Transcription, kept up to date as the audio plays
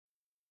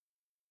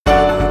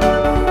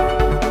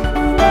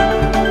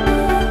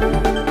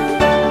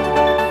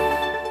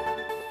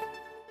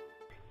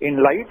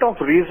in light of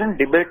recent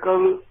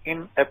debacle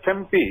in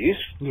FMPs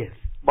Yes.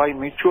 by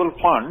mutual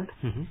fund,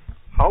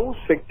 how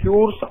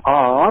secures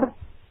are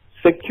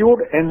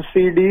secured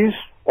NCDs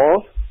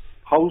of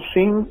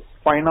housing,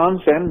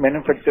 finance and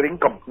manufacturing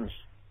companies?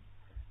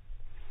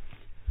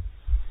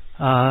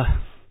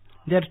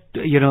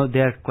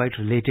 They're quite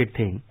related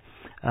thing.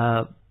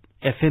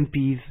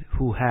 FMPs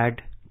who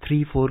had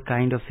 3-4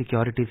 kind of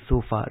securities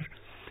so far,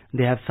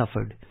 they have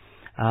suffered.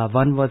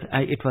 One was,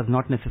 it was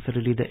not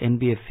necessarily the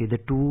NBFC. The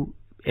two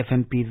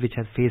FMPs which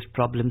have faced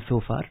problems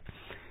so far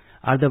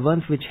are the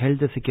ones which held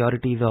the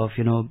securities of,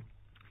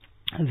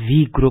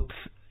 Z Group's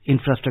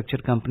infrastructure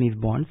companies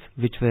bonds,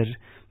 which were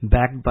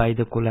backed by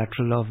the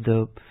collateral of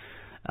the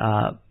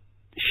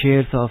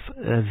shares of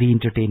Z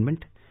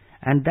Entertainment.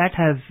 And that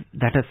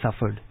has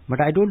suffered.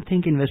 But I don't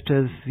think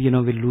investors,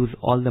 will lose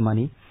all the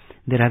money.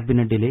 There has been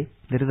a delay.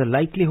 There is a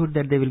likelihood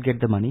that they will get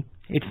the money.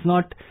 It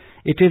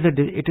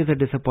is a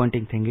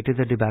disappointing thing. It is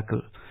a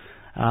debacle.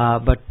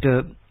 But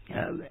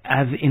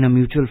as in a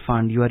mutual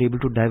fund, you are able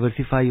to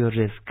diversify your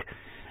risk,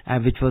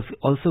 which was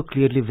also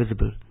clearly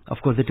visible.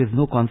 Of course, it is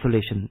no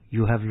consolation.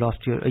 You have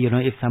lost your,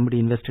 if somebody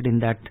invested in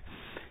that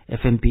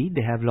FMP,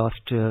 they have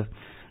lost.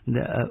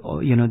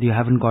 You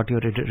haven't got your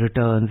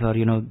returns, or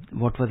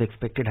what was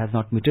expected has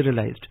not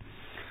materialized.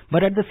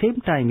 But at the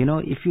same time,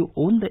 if you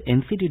own the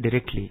NCD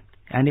directly,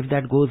 and if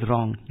that goes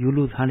wrong, you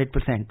lose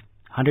 100%.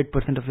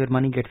 100% of your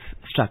money gets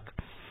stuck.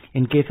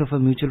 In case of a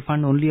mutual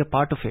fund, only a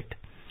part of it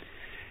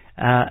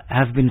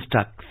has been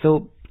stuck.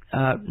 So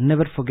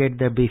never forget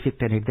the basic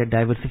tenet that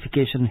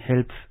diversification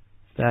helps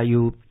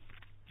you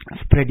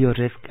spread your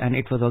risk, and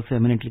it was also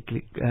eminently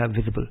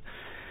visible.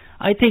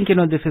 I think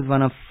this is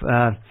one of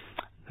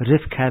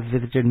risk has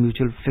visited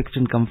mutual fixed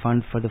income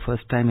funds for the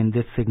first time in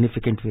this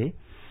significant way,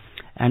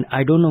 and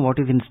I don't know what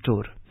is in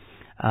store.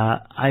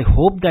 I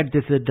hope that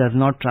this does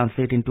not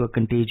translate into a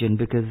contagion,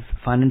 because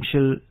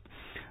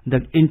the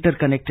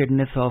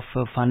interconnectedness of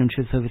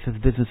financial services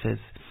businesses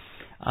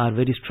are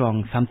very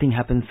strong. Something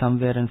happens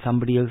somewhere and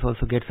somebody else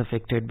also gets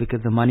affected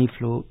because the money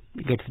flow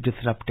gets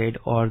disrupted,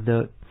 or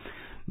the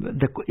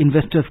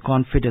investors'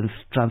 confidence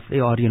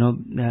or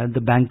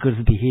the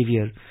bankers'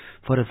 behavior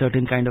for a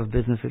certain kind of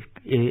business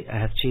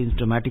has changed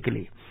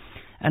dramatically,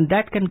 and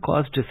that can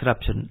cause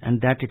disruption,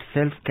 and that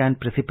itself can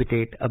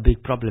precipitate a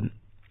big problem.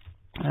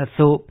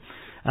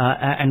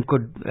 And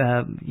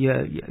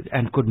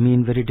could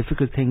mean very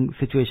difficult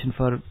situation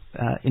for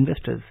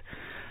investors.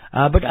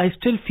 But I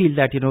still feel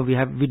that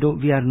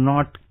we are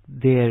not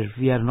there.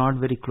 We are not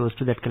very close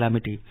to that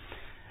calamity.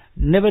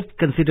 Never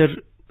consider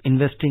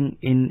investing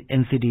in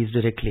NCDs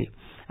directly,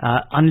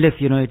 unless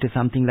it is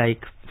something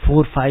like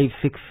 4, 5,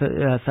 6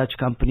 such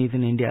companies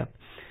in India,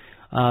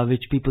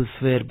 which people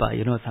swear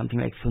by. Something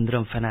like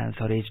Sundaram Finance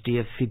or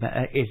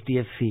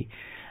HDFC,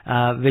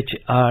 which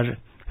are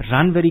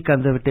run very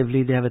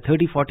conservatively. They have a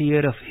 30-40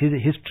 year of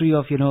history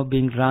of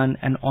being run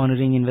and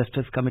honoring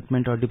investors'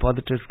 commitment or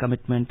depositors'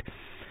 commitment.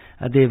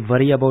 They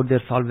worry about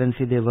their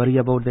solvency. They worry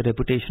about their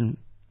reputation.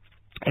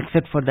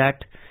 Except for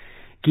that,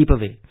 keep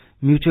away.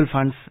 Mutual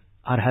funds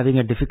are having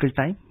a difficult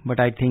time, but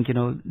I think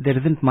there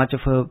isn't much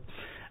of a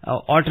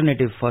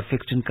alternative for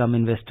fixed income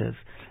investors.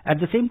 At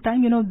the same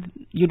time,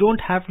 you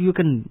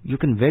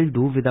can well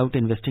do without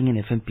investing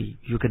in FMP.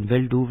 You can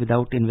well do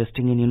without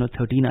investing in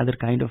 13 other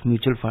kind of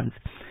mutual funds.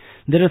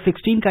 There are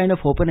 16 kind of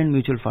open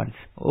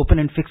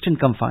and fixed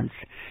income funds,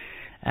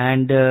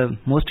 and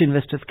most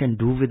investors can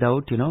do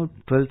without 12,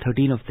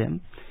 13 of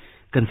them.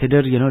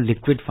 Consider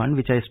liquid fund,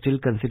 which I still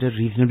consider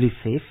reasonably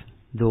safe,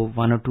 though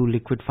 1 or 2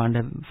 liquid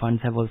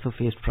funds have also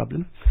faced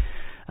problem.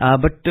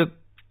 But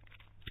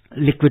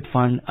liquid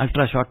fund,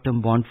 ultra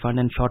short-term bond fund,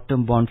 and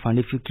short-term bond fund,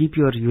 if you keep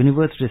your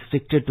universe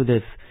restricted to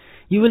this,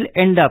 you will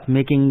end up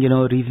making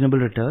reasonable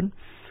return.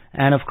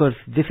 And of course,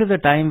 this is a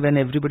time when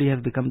everybody has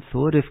become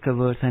so risk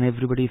averse and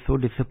everybody is so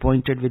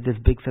disappointed with this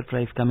big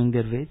surprise coming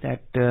their way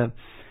that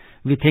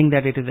we think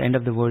that it is the end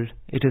of the world.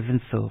 It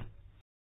isn't so.